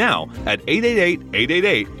team now at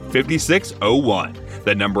 888-888-5601.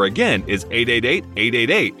 The number again is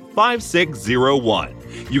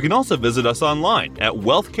 888-888-5601. You can also visit us online at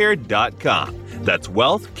wealthcare.com. That's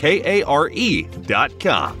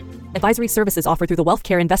wealthkare.com. Advisory services offered through the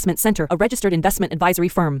WealthCare Investment Center, a registered investment advisory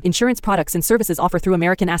firm. Insurance products and services offered through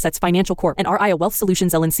American Assets Financial Corp. and RIA Wealth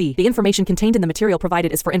Solutions LLC. The information contained in the material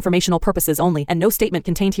provided is for informational purposes only, and no statement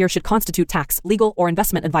contained here should constitute tax, legal, or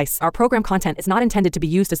investment advice. Our program content is not intended to be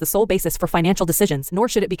used as the sole basis for financial decisions, nor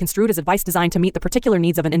should it be construed as advice designed to meet the particular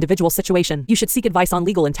needs of an individual situation. You should seek advice on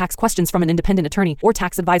legal and tax questions from an independent attorney or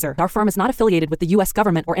tax advisor. Our firm is not affiliated with the U.S.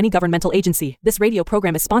 government or any governmental agency. This radio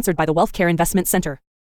program is sponsored by the WealthCare Investment Center.